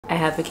I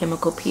have a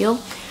chemical peel.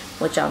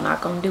 What y'all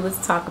not gonna do is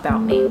talk about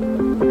me.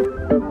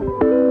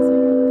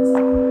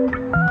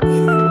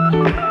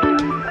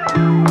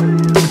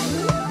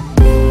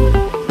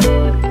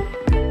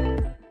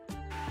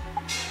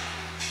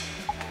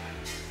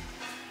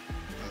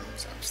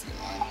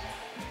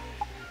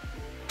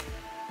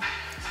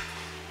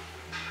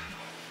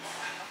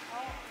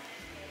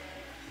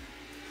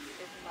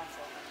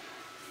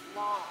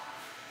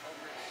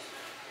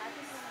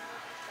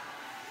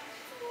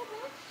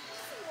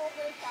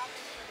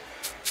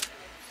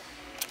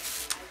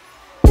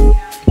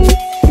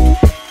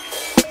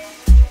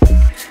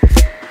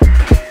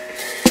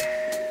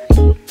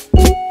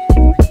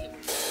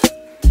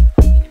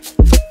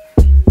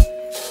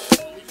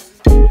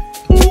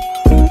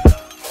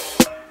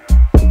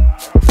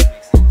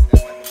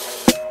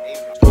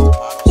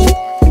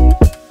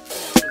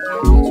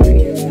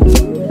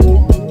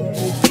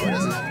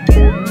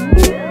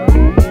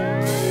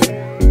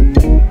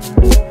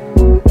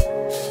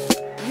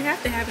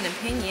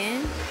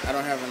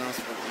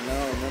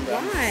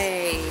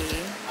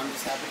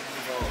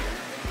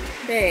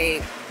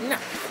 Babe, no,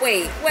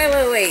 wait.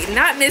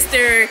 Not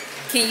Mr.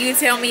 Can you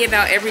tell me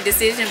about every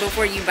decision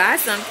before you buy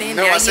something?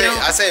 No, I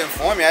say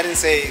inform me. I didn't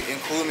say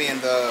include me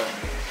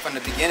from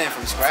the beginning,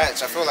 from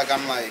scratch. I feel like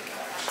I'm like,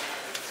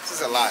 this is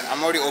a lot.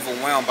 I'm already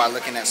overwhelmed by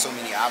looking at so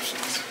many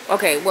options.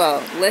 Okay,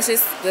 well, let's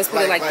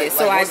put it like this.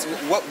 So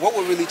what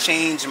would really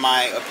change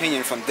my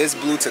opinion from this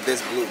blue to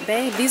this blue?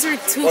 Babe, these are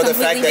two or completely the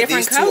fact that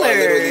different these colors. two are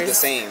literally the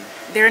same.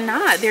 They're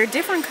not. They're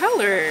different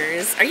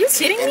colors. Are you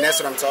kidding me? And that's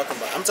what I'm talking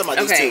about. I'm talking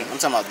about these two. I'm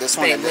talking about this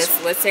one and this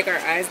one. Let's take our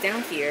eyes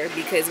down here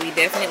because we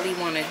definitely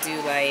want to do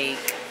like...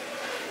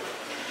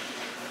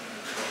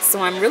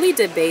 So I'm really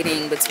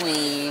debating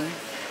between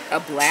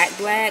a black,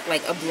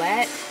 like a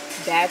black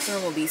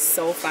bathroom will be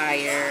so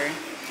fire,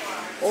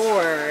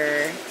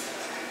 or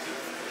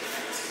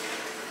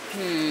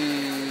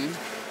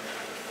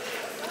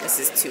this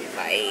is too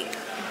light.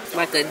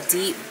 Like a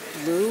deep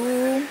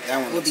blue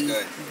would be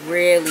good.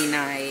 Really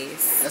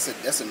nice.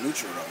 That's a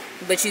neutral though.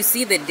 But you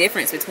see the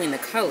difference between the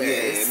colors.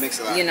 Yeah, it makes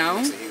a lot. You know.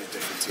 It makes a huge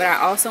difference. But I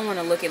also want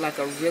to look at like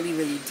a really,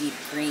 really deep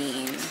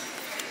green,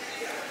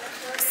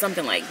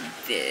 something like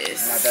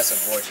this. Now that's a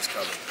gorgeous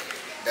color.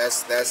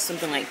 That's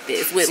something like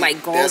this with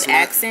like gold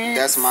accents.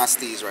 That's my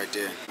steez right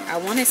there. I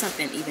wanted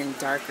something even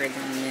darker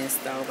than this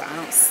though, but I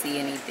don't see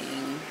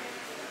anything.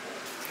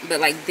 But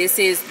like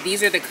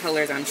these are the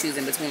colors I'm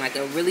choosing between, like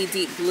a really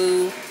deep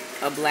blue,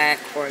 a black,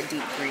 or a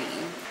deep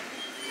green.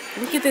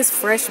 Look at this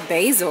fresh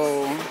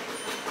basil.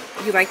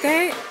 You like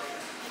that?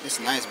 It's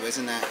nice, but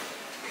isn't that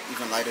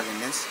even lighter than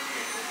this?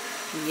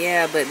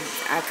 Yeah, but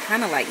I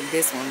kind of like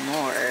this one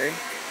more.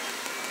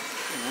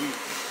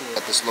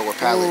 Got this lower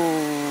palette.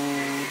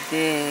 Ooh,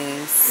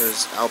 this.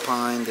 There's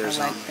Alpine. There's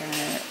I like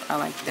that. I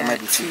like that. That might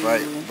be too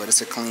bright, but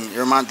it's a clean.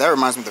 That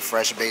reminds me of the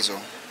fresh basil.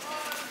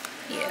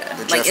 Yeah,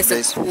 like it's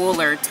a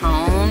cooler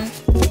tone.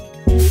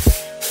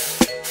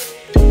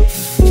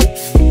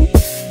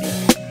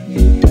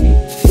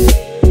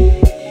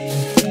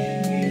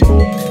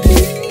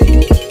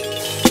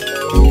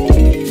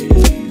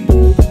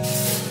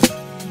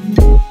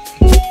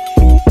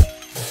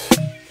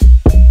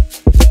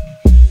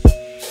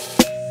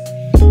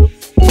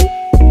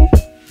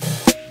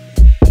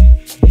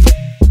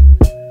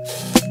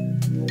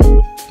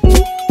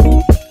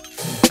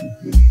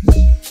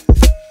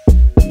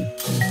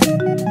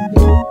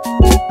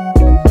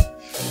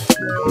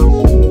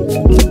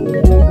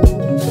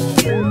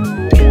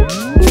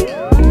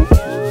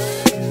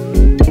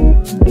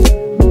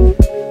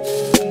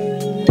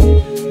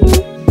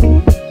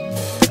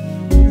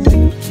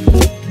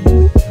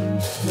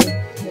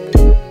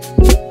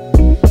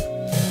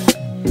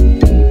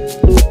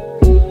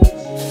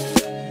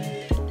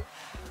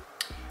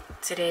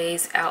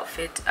 Today's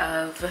outfit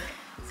of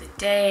the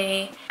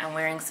day, I'm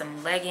wearing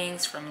some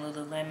leggings from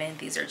Lululemon.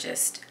 These are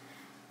just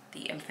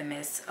the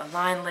infamous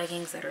Align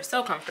leggings that are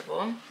so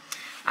comfortable.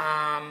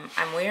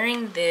 I'm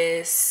wearing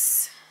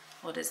this,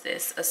 what is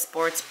this? A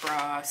sports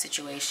bra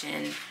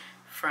situation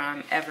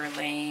from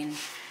Everlane.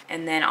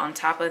 And then on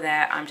top of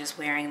that, I'm just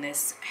wearing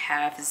this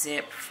half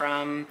zip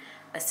from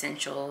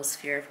Essentials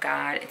Fear of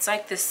God. It's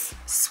like this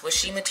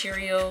swishy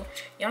material.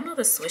 Y'all know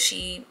the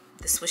swishy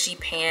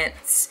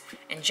pants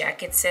and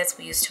jacket sets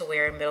we used to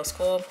wear in middle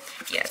school?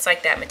 Yeah, it's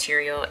like that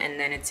material, and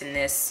then it's in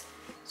this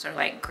sort of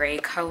like gray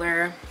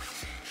color,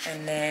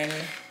 and then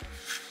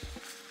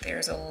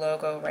there's a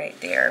logo right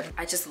there.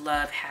 I just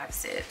love half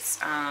zips.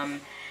 And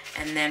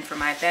then for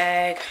my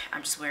bag,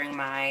 I'm just wearing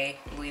my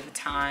Louis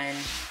Vuitton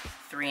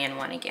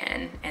 3-in-1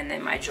 again, and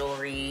then my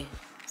jewelry,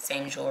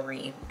 same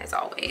jewelry as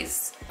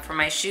always. For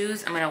my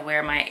shoes, I'm gonna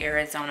wear my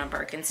Arizona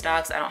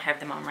Birkenstocks. I don't have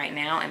them on right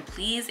now, and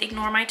please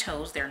ignore my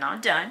toes, they're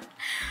not done.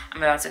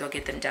 I'm about to go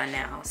get them done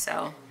now.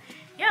 So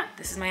yeah,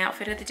 this is my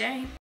outfit of the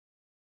day.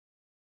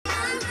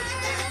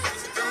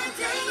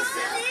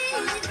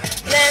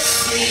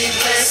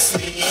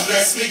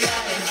 Bless me,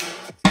 God.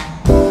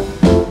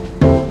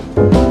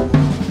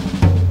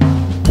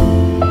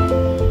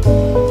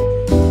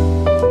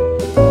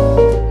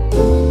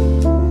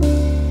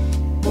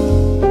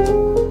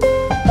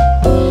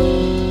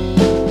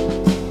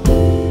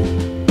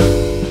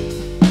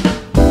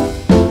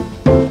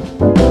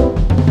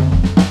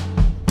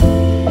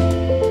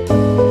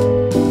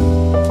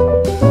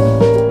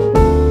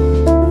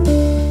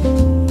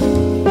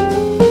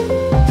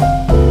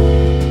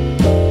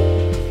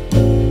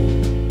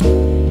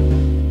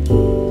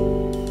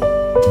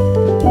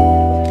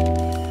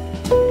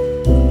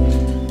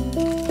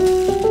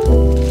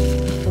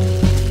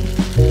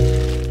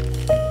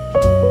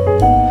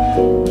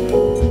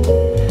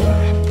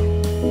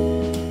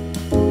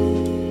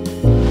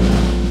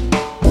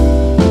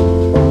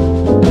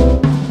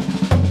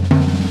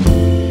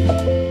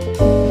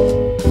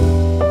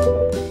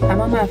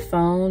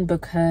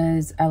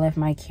 because I left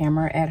my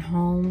camera at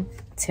home.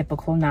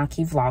 Typical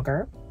Naki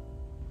vlogger.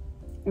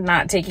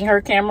 Not taking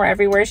her camera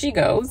everywhere she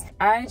goes.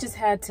 I just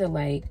had to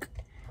like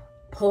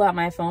pull out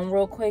my phone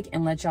real quick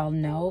and let y'all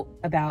know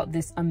about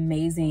this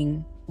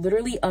amazing,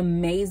 literally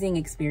amazing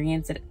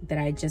experience that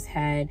I just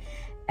had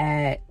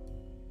at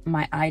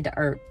my eye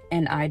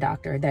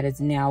doctor that is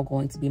now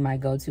going to be my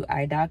go-to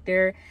eye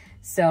doctor.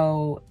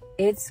 So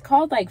it's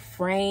called like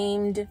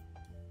framed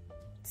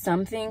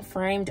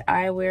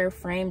eyewear,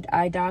 framed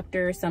eye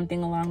doctor,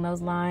 something along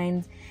those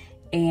lines.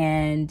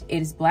 And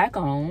it is Black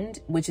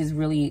owned, which is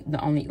really the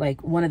only,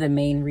 like, one of the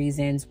main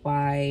reasons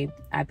why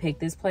I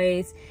picked this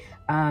place.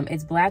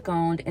 It's Black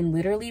owned, and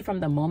literally from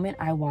the moment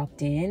I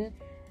walked in,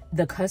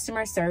 the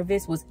customer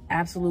service was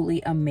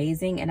absolutely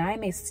amazing. And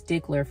I'm a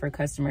stickler for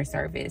customer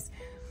service.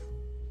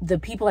 The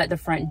people at the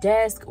front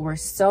desk were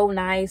so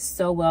nice,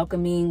 so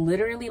welcoming.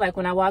 Literally, like,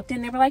 when I walked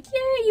in, they were like,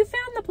 yeah, you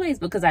found the place,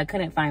 because I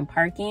couldn't find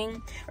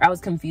parking, or I was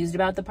confused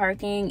about the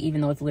parking,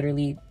 even though it's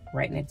literally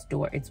right next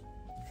door.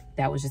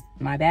 That was just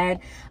my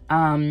bad.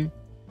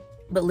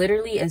 But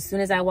literally, as soon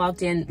as I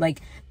walked in,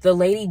 like, the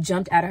lady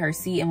jumped out of her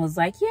seat and was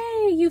like,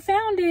 yay, you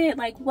found it.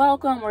 Like,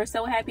 welcome. We're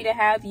so happy to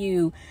have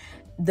you.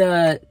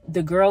 The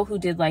girl who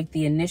did like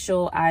the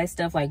initial eye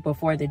stuff, like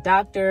before the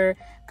doctor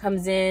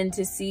comes in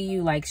to see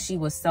you, like, she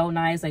was so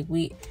nice. Like,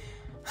 we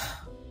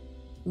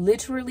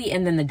literally,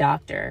 and then the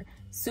doctor,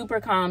 super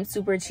calm,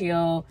 super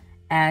chill,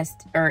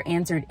 asked or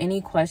answered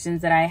any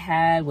questions that I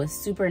had, was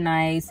super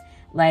nice.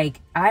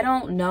 Like, I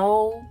don't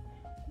know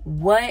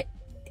what,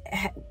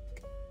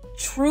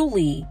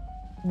 truly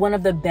one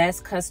of the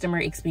best customer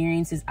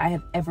experiences I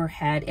have ever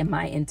had in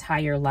my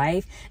entire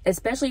life,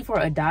 especially for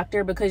a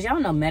doctor, because y'all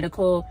know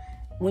medical,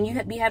 when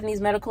you be having these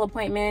medical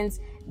appointments,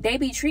 they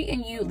be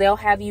treating you, they'll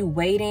have you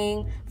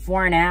waiting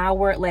for an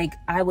hour. Like,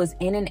 I was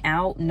in and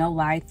out, no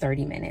lie,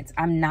 30 minutes.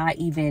 I'm not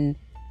even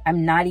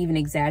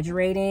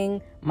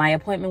exaggerating. My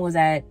appointment was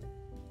at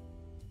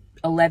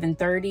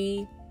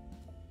 11:30.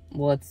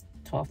 Well, it's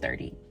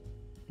 12:30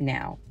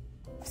 now.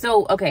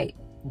 So, okay,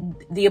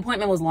 the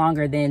appointment was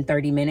longer than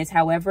 30 minutes.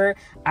 However,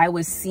 I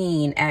was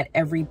seen at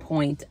every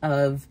point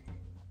of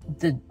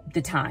the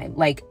time.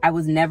 Like, I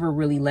was never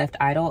really left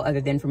idle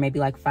other than for maybe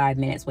like 5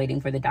 minutes waiting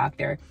for the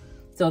doctor.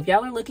 So if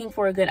y'all are looking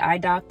for a good eye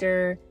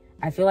doctor,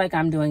 I feel like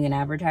I'm doing an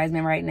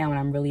advertisement right now and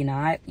I'm really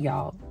not.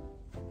 Y'all,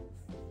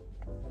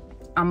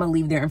 I'm gonna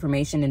leave their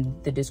information in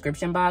the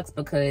description box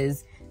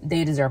because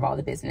they deserve all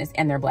the business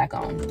and they're Black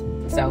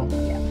owned. So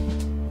yeah.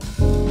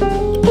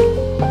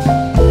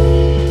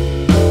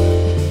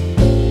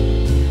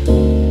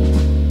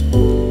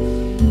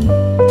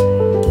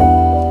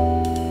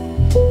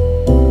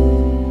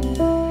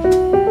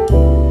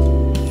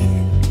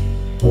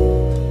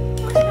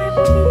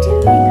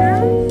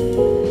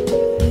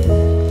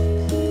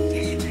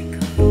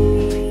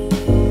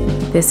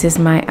 This is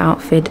my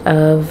outfit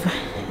of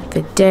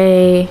the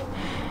day.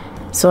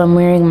 So I'm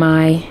wearing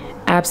my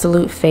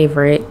absolute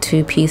favorite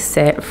two-piece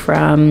set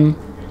from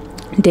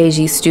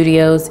Deji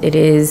Studios. It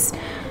is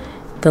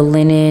the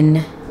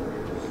linen,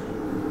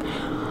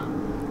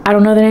 I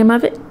don't know the name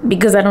of it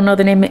because I don't know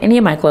the name of any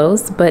of my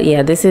clothes, but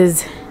yeah, this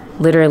is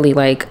literally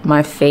like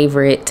my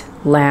favorite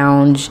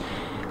lounge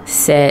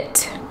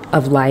set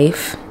of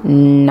life,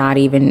 not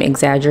even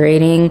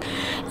exaggerating.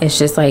 It's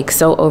just like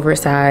so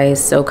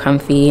oversized, so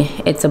comfy.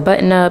 It's a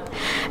button up,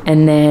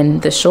 and then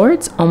the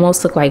shorts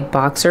almost look like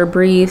boxer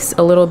briefs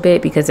a little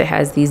bit because it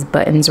has these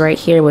buttons right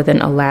here with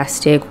an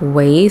elastic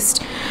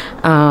waist.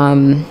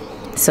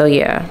 So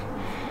yeah,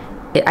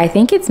 I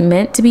think it's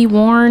meant to be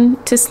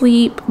worn to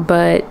sleep,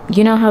 but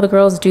you know how the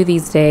girls do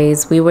these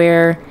days. We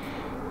wear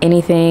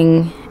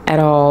anything at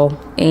all,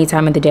 any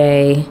time of the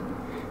day.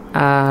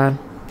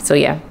 So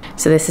yeah.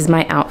 So this is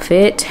my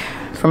outfit.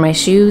 For my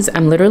shoes,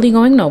 I'm literally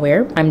going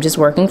nowhere. I'm just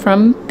working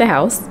from the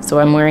house. So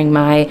I'm wearing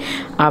my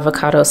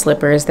avocado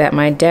slippers that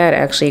my dad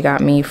actually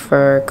got me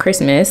for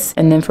Christmas.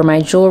 And then for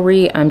my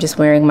jewelry, I'm just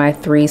wearing my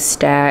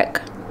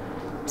 3-stack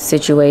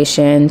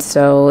situation.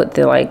 So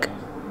the like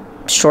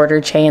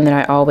shorter chain that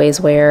I always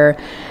wear.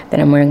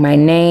 Then I'm wearing my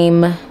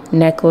name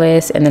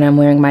necklace, and then I'm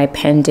wearing my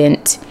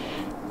pendant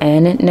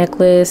and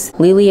necklace.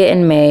 Lilia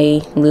in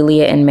May,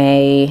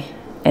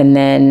 and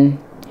then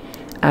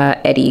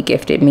Eddie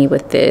gifted me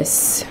with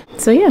this.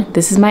 So yeah,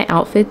 this is my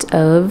outfit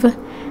of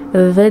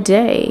the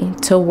day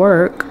to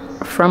work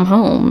from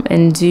home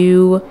and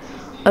do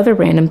other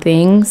random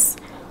things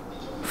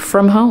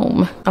from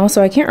home.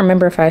 Also, I can't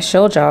remember if I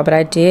showed y'all, but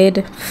I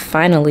did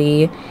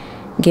finally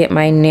get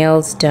my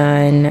nails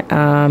done,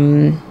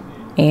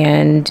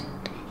 and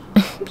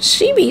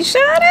she be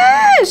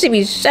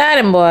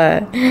shining,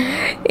 boy.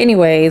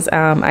 Anyways,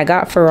 I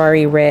got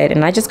Ferrari red,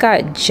 and I just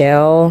got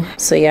gel.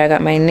 So yeah, I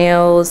got my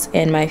nails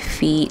and my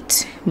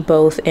feet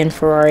both in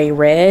Ferrari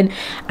red.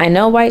 I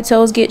know white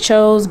toes get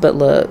chose, but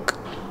look,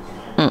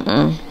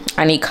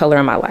 I need color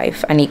in my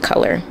life. I need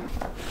color.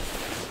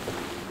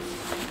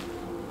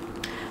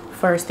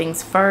 First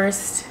things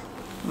first,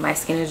 my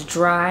skin is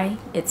dry,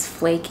 it's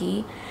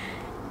flaky,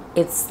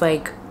 it's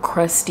like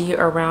crusty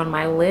around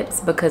my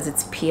lips because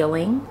it's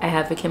peeling. I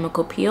have a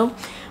chemical peel,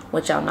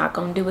 What y'all not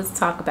gonna do is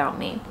talk about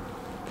me.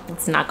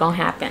 It's not gonna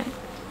happen.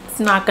 It's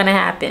not gonna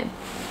happen.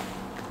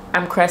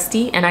 I'm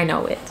crusty and I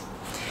know it.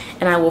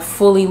 And I will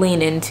fully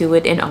lean into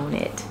it and own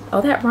it. Oh,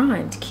 that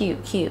rhymed.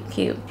 Cute, cute,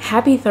 cute.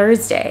 Happy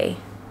Thursday.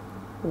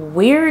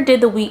 Where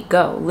did the week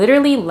go?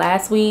 Literally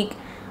last week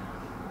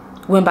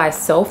went by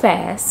so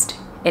fast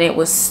and it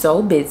was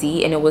so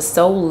busy and it was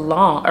so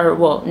long. Or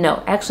well,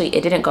 no, actually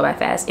it didn't go by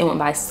fast. It went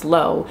by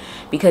slow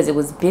because it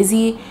was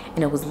busy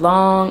and it was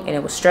long and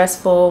it was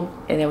stressful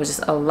and there was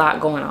just a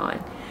lot going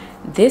on.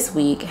 This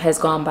week has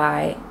gone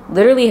by,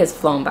 literally has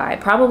flown by,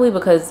 probably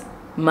because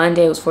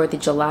Monday was 4th of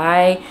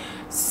July.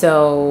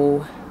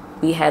 So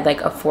we had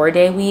like a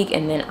 4-day week,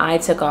 and then I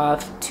took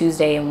off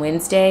Tuesday and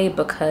Wednesday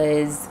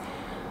because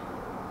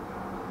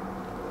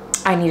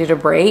I needed a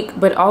break,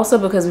 but also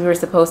because we were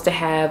supposed to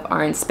have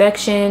our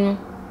inspection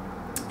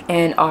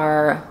and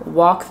our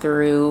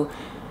walkthrough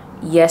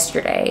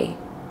yesterday,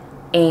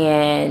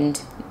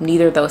 and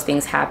neither of those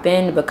things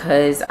happened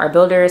because our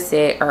builder is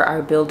sick, or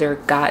our builder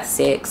got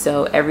sick,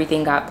 so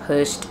everything got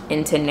pushed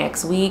into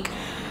next week.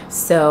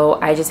 So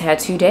I just had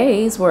 2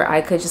 days where I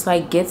could just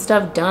like get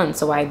stuff done.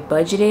 So I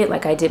budgeted,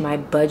 like I did my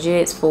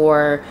budgets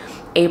for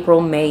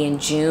April, May,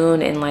 and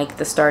June, and like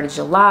the start of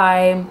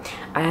July.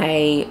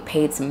 I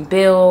paid some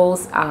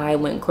bills, I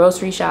went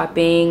grocery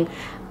shopping,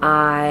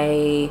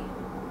 I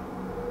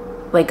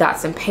like got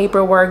some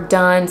paperwork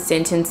done,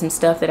 sent in some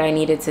stuff that I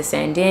needed to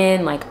send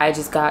in. Like I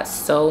just got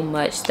so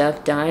much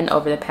stuff done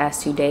over the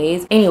past 2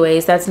 days.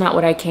 Anyways, that's not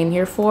what I came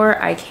here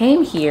for. I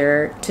came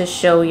here to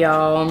show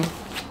y'all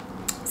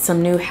some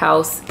new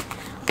house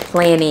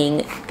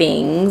planning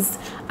things.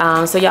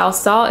 So y'all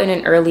saw in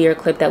an earlier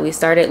clip that we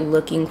started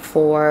looking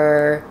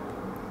for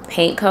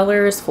paint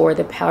colors for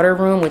the powder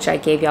room, which I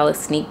gave y'all a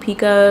sneak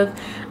peek of.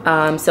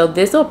 So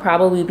this will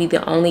probably be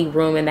the only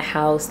room in the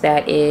house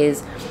that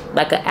is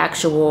like an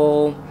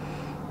actual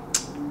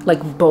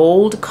like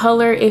bold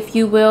color, if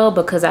you will,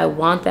 because I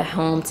want the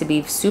home to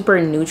be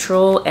super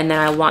neutral, and then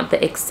I want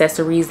the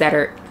accessories that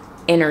are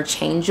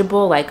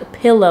interchangeable, like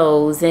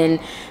pillows and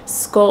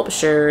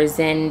sculptures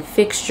and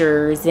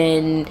fixtures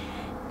and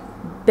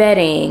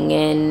bedding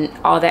and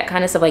all that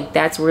kind of stuff. Like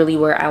that's really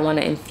where I want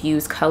to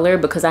infuse color,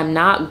 because I'm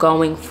not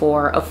going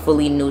for a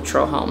fully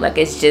neutral home. Like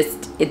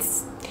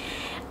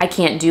I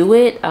can't do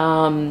it.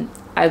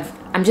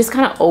 I'm just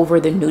kind of over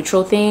the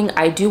neutral thing.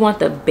 I do want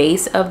the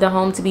base of the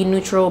home to be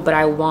neutral, but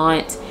I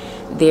want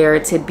there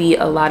to be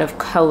a lot of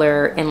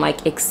color and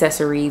like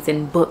accessories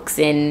and books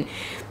and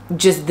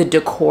just the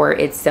decor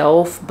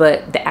itself.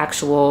 But the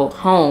actual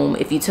home,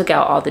 if you took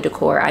out all the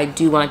decor, I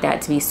do want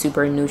that to be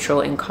super neutral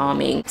and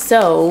calming.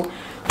 So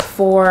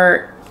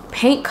for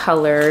paint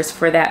colors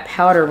for that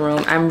powder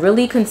room, I'm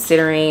really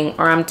considering,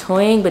 or I'm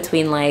toying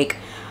between like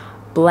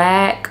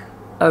black,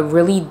 a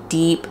really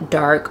deep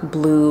dark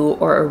blue,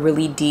 or a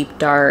really deep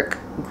dark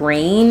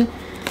green.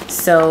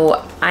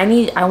 So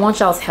I want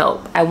y'all's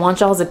help. I want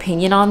y'all's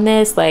opinion on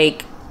this.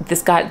 Like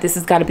this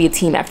has got to be a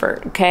team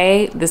effort,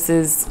 okay?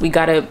 We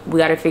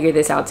gotta figure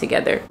this out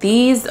together.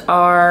 These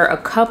are a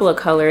couple of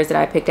colors that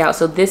I picked out.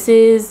 So this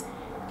is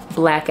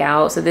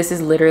blackout, so this is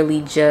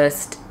literally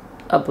just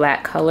a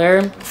black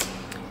color.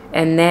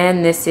 And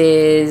then this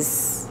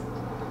is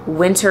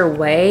Winter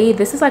Way.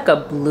 This is like a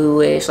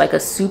bluish, like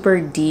a super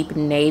deep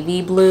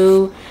navy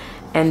blue.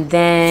 And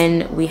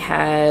then we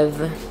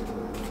have,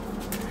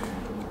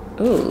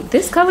 ooh,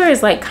 this color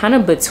is like kind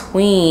of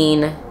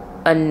between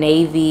a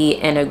navy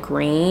and a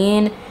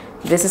green.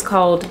 This is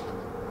called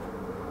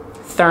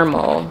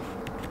Thermal.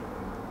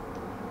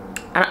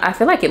 I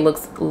feel like it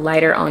looks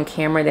lighter on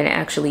camera than it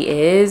actually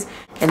is.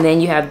 And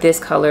then you have this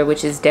color,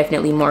 which is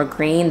definitely more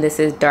green. This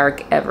is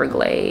Dark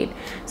Everglade.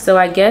 So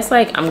I guess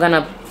like I'm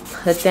gonna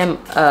put them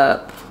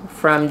up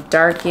from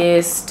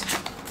darkest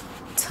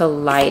to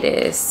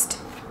lightest.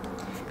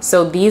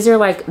 So these are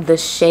like the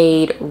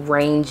shade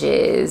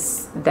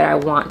ranges that I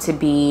want to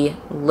be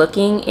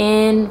looking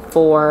in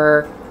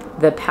for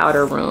the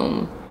powder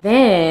room.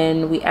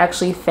 Then we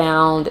actually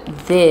found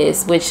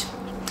this, which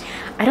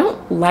I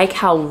don't like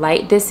how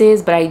light this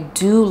is, but I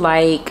do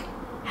like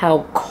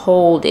how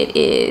cold it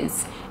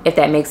is, if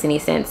that makes any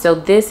sense. So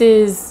this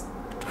is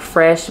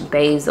Fresh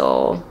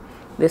Basil,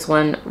 this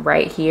one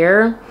right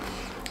here.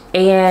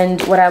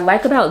 And what I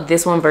like about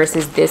this one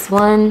versus this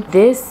one,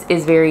 this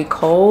is very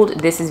cold,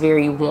 this is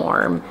very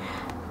warm.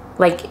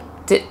 Like,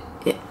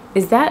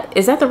 is that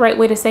the right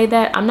way to say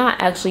that? I'm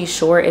not actually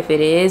sure if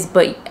it is,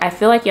 but I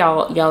feel like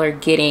y'all are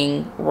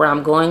getting where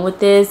I'm going with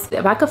this.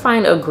 If I could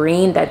find a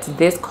green that's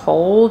this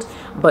cold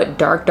but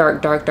dark,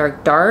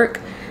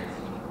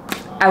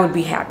 I would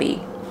be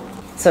happy.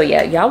 So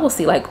yeah, y'all will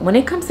see, like when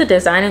it comes to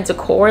design and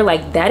decor,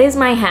 like that is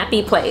my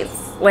happy place.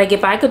 Like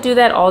if I could do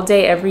that all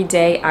day, every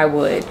day, I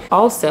would.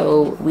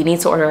 Also, we need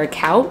to order a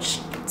couch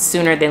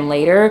sooner than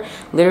later.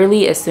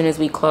 Literally as soon as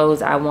we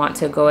close, I want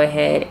to go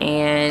ahead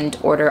and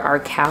order our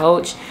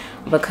couch,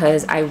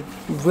 because I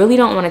really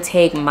don't want to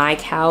take my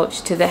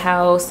couch to the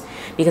house,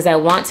 because I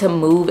want to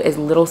move as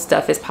little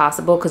stuff as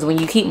possible, because when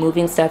you keep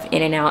moving stuff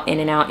in and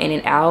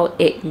out,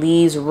 it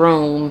leaves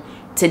room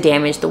to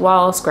damage the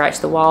walls, scratch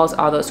the walls,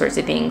 all those sorts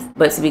of things.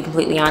 But to be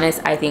completely honest,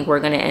 I think we're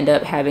gonna end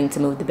up having to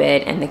move the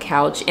bed and the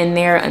couch in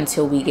there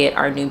until we get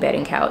our new bed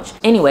and couch.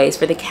 Anyways,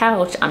 for the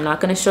couch, I'm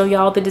not gonna show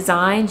y'all the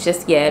design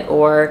just yet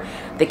or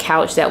the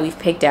couch that we've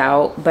picked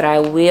out, but I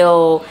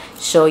will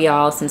show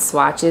y'all some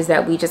swatches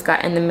that we just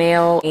got in the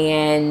mail.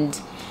 And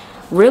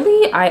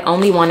really, I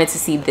only wanted to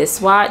see this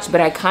swatch,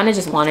 but I kind of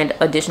just wanted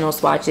additional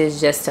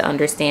swatches just to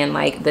understand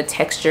like the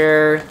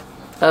texture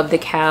of the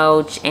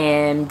couch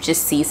and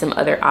just see some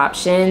other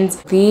options.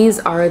 These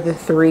are the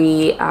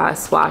three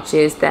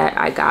swatches that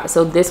I got.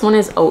 So this one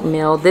is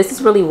oatmeal. This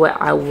is really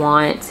what I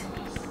want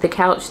the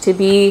couch to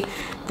be.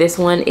 This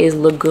one is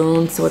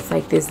lagoon, so it's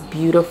like this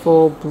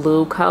beautiful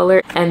blue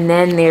color. And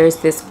then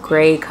there's this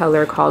gray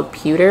color called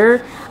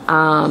pewter.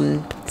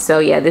 So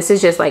yeah, this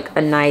is just like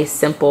a nice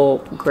simple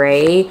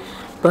gray.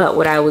 But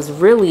what I was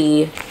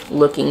really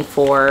looking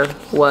for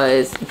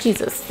was,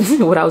 Jesus,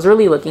 what I was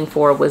really looking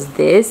for was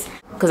this,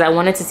 because I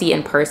wanted to see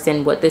in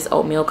person what this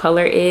oatmeal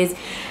color is.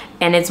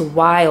 And it's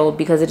wild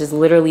because it is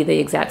literally the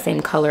exact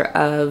same color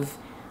of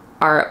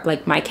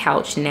my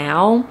couch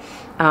now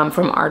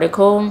from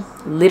Article.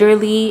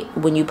 Literally,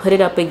 when you put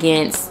it up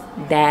against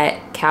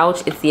that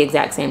couch, it's the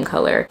exact same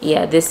color.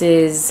 Yeah, this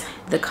is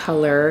the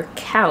color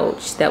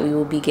couch that we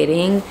will be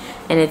getting,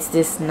 and it's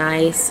this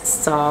nice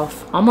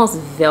soft, almost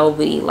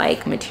velvety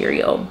like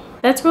material.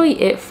 That's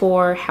really it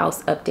for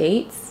house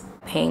updates,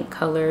 paint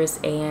colors,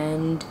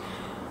 and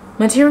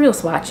material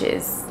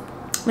swatches.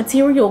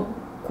 Material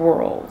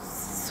girls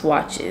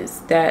swatches.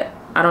 That,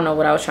 I don't know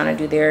what I was trying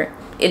to do there.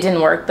 It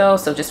didn't work though,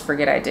 so just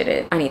forget I did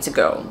it. I need to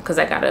go because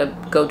I gotta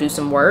go do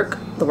some work.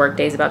 The work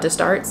day is about to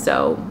start,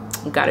 so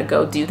gotta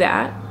go do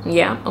that.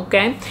 Yeah,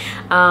 okay.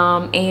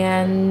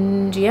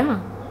 And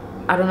yeah,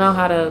 I don't know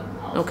how to,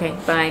 okay,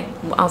 bye.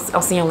 I'll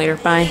see you later,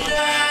 bye.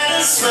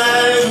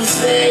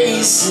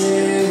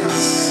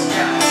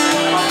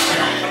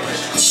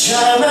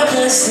 Try my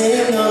best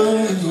to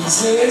know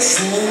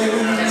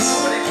resistance,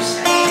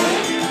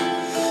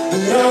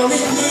 but only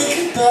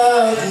think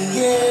about the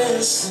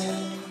yesterday.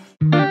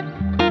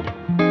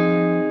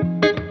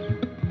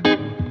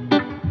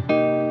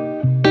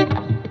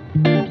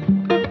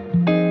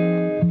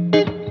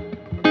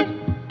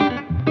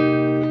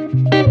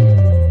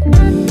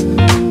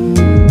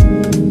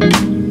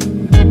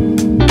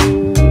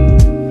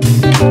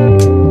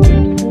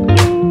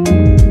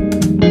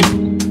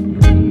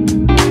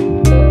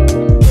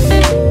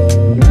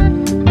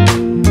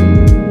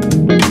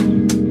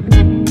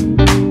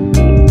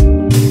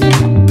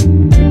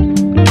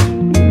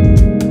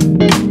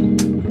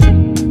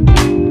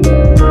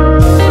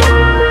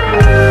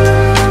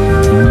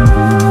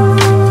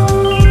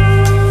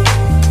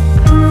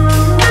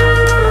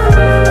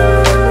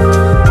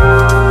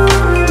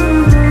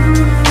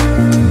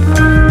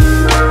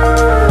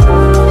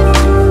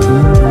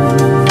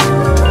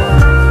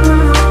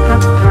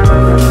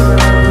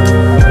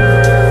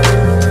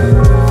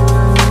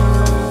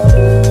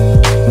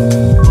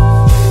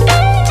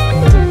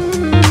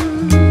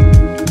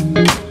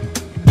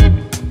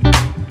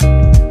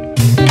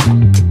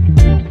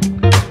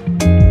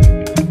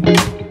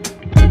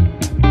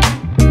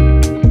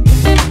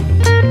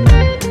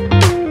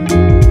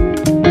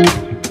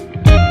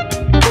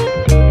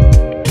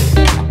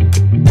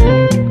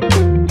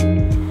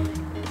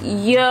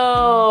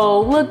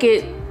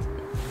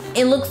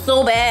 It looks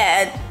so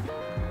bad.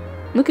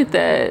 Look at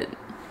that.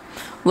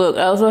 Look,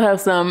 I also have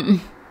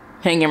some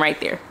hanging right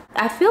there.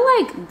 I feel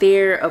like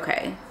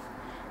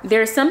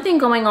there's something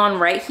going on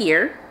right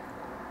here.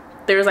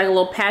 There's like a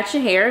little patch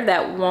of hair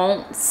that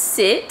won't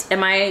sit.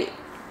 Am I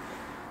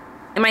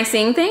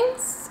seeing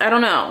things? I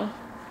don't know.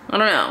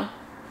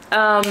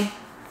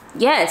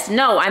 Yes,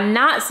 no, I'm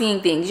not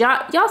seeing things.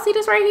 Y'all see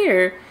this right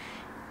here?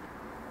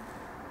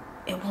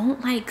 It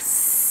won't like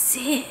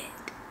sit.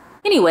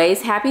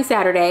 Anyways, happy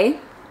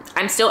Saturday.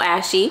 I'm still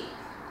ashy.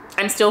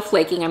 I'm still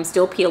flaking. I'm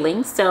still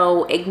peeling.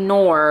 So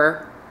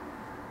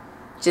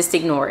just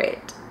ignore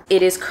it.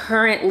 It is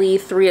currently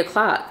 3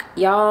 o'clock.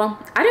 Y'all,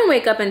 I didn't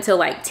wake up until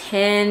like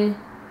 10:30.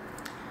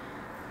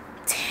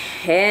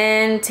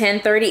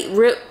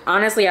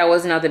 Honestly, I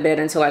wasn't out of bed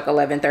until like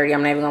 11:30.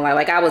 I'm not even gonna lie.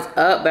 Like I was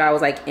up, but I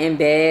was like in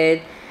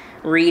bed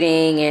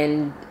reading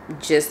and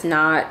just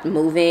not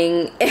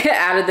moving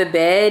out of the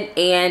bed.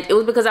 And it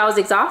was because I was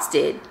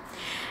exhausted.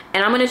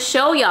 And I'm gonna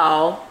show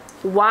y'all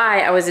why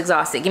I was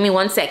exhausted. Give me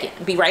 1 second.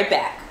 Be right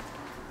back.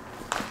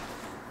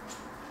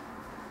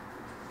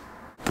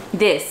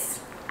 This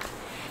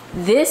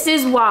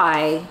is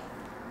why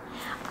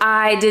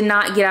I did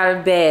not get out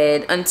of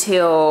bed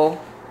until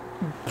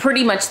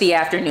pretty much the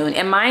afternoon.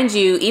 And mind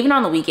you, even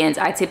on the weekends,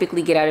 I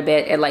typically get out of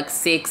bed at like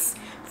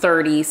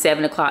 6:30,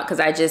 7 o'clock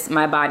because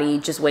my body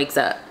just wakes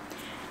up.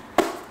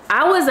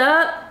 I was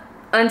up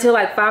until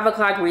like 5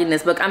 o'clock reading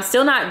this book. I'm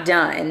still not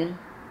done.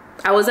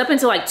 I was up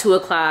until like 2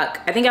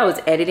 o'clock. I think I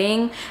was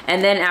editing.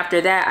 And then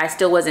after that, I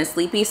still wasn't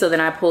sleepy. So then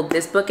I pulled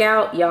this book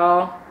out,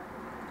 y'all.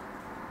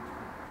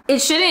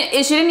 It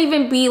shouldn't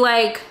even be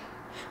like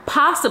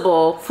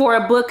possible for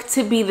a book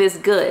to be this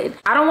good?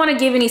 I don't want to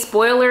give any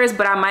spoilers,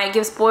 but I might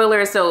give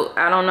spoilers, so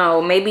I don't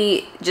know,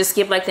 maybe just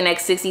skip like the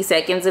next 60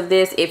 seconds of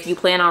this if you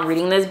plan on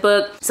reading this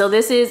book. So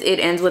this is It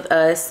Ends With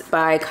Us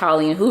by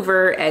Colleen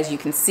Hoover. As you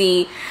can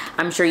see,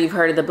 I'm sure you've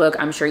heard of the book.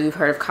 I'm sure you've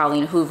heard of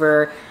Colleen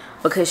Hoover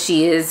because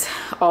she is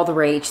all the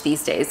rage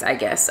these days, I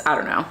guess. I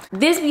don't know.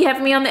 This be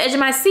having me on the edge of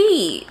my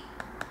seat.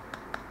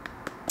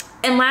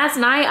 And last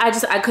night,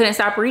 I couldn't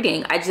stop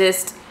reading.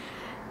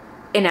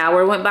 An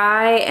hour went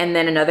by and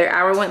then another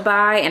hour went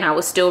by and I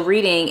was still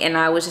reading and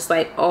I was just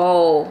like,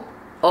 oh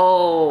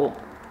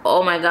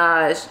my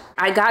gosh.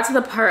 I got to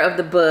the part of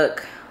the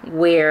book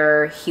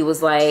where he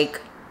was like,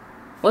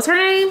 what's her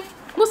name?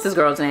 What's this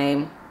girl's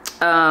name?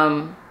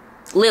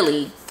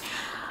 Lily.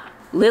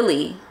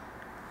 Lily,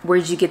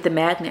 where'd you get the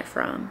magnet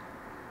from?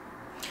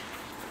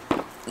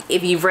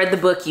 If you've read the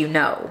book, you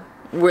know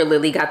where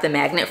Lily got the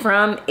magnet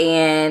from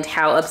and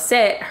how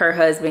upset her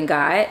husband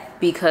got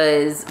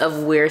because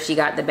of where she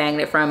got the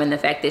magnet from and the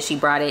fact that she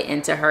brought it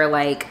into her,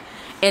 like,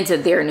 into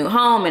their new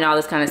home and all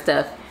this kind of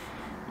stuff.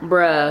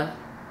 Bruh,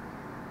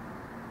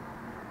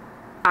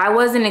 I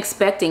wasn't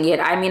expecting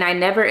it. I mean, I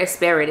never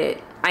expected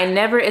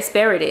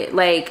it.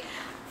 Like,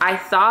 I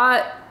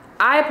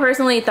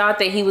personally thought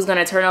that he was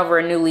gonna turn over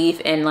a new leaf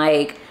and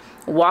like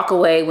walk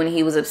away when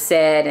he was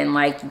upset, and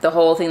like the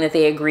whole thing that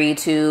they agreed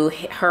to,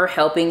 her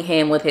helping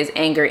him with his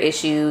anger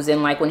issues,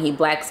 and like when he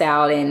blacks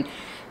out and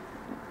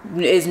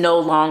is no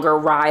longer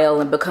Ryle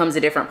and becomes a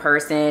different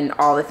person,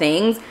 all the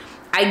things.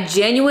 I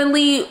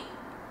genuinely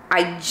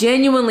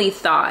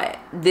thought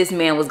this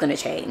man was gonna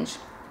change.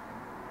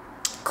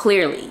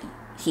 Clearly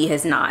he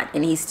has not,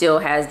 and he still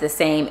has the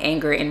same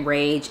anger and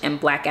rage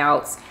and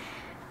blackouts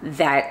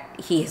that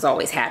he has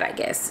always had, I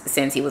guess,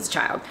 since he was a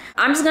child.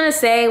 I'm just gonna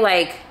say,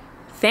 like,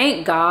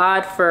 thank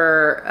God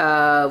for,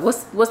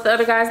 what's the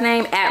other guy's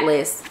name?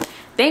 Atlas.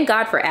 Thank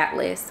God for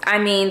Atlas. I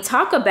mean,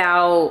 talk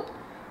about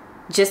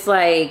just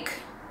like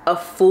a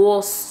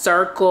full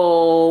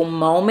circle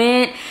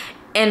moment.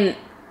 And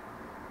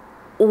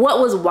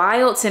what was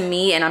wild to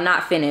me, and I'm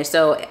not finished,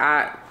 so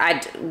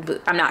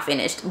I'm not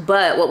finished,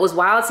 but what was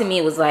wild to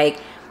me was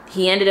like,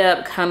 he ended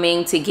up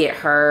coming to get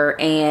her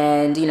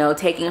and, you know,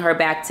 taking her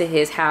back to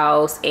his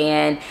house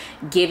and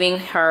giving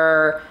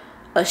her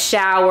a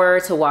shower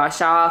to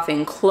wash off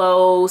and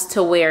clothes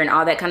to wear and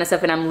all that kind of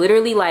stuff. And I'm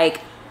literally like,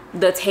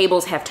 the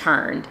tables have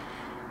turned,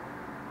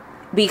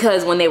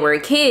 because when they were a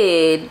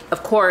kid,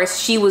 of course,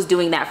 she was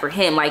doing that for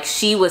him. Like,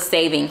 she was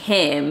saving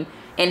him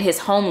in his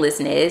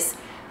homelessness,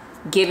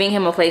 giving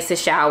him a place to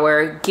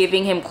shower,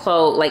 giving him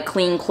clothes, like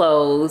clean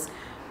clothes,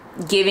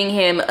 giving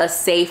him a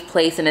safe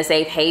place and a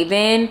safe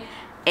haven.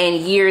 And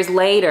years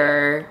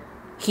later,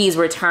 he's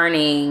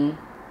returning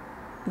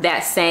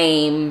that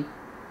same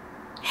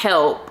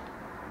help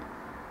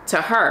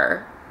to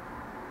her.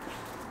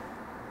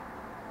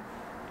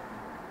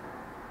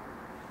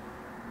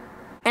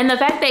 And the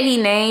fact that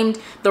he named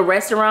the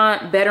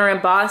restaurant Better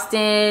in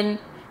Boston,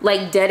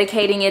 like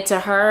dedicating it to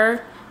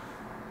her,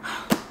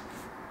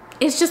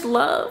 it's just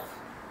love.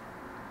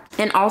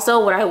 And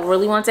also what I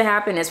really want to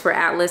happen is for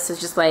Atlas to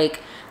just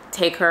like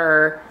take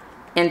her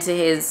into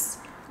his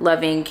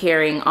loving,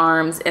 caring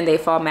arms, and they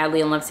fall madly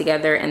in love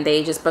together and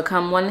they just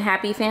become one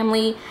happy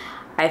family.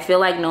 I feel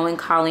like, knowing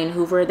Colleen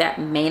Hoover, that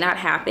may not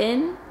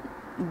happen,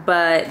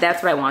 but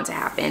that's what I want to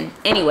happen.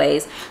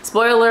 Anyways,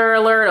 spoiler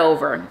alert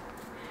over.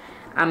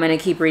 I'm gonna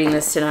keep reading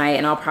this tonight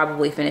and I'll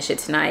probably finish it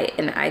tonight.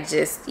 And I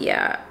just,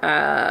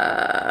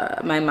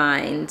 my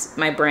mind,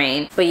 my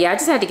brain. But yeah, I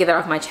just had to get that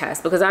off my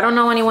chest because I don't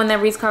know anyone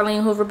that reads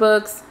Colleen Hoover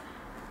books.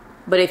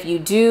 But if you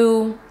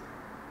do,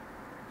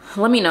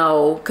 let me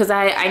know, because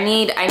I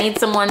need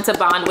someone to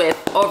bond with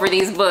over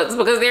these books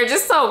because they're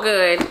just so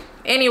good.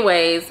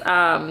 Anyways,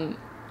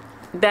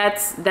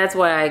 that's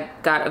why I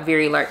got a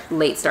very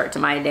late start to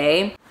my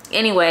day.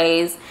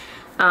 Anyways,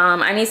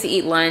 I need to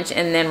eat lunch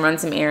and then run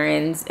some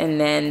errands, and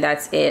then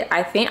that's it.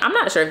 I'm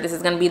not sure if this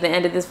is gonna be the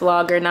end of this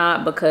vlog or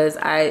not, because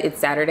it's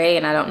Saturday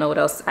and I don't know what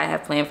else I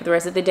have planned for the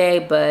rest of the day,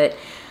 but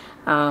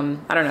I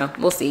don't know,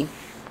 we'll see.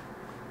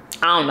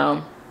 I don't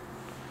know.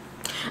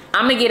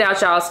 I'm gonna get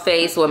out y'all's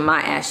face with my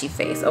ashy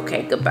face.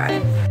 Okay,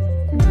 goodbye.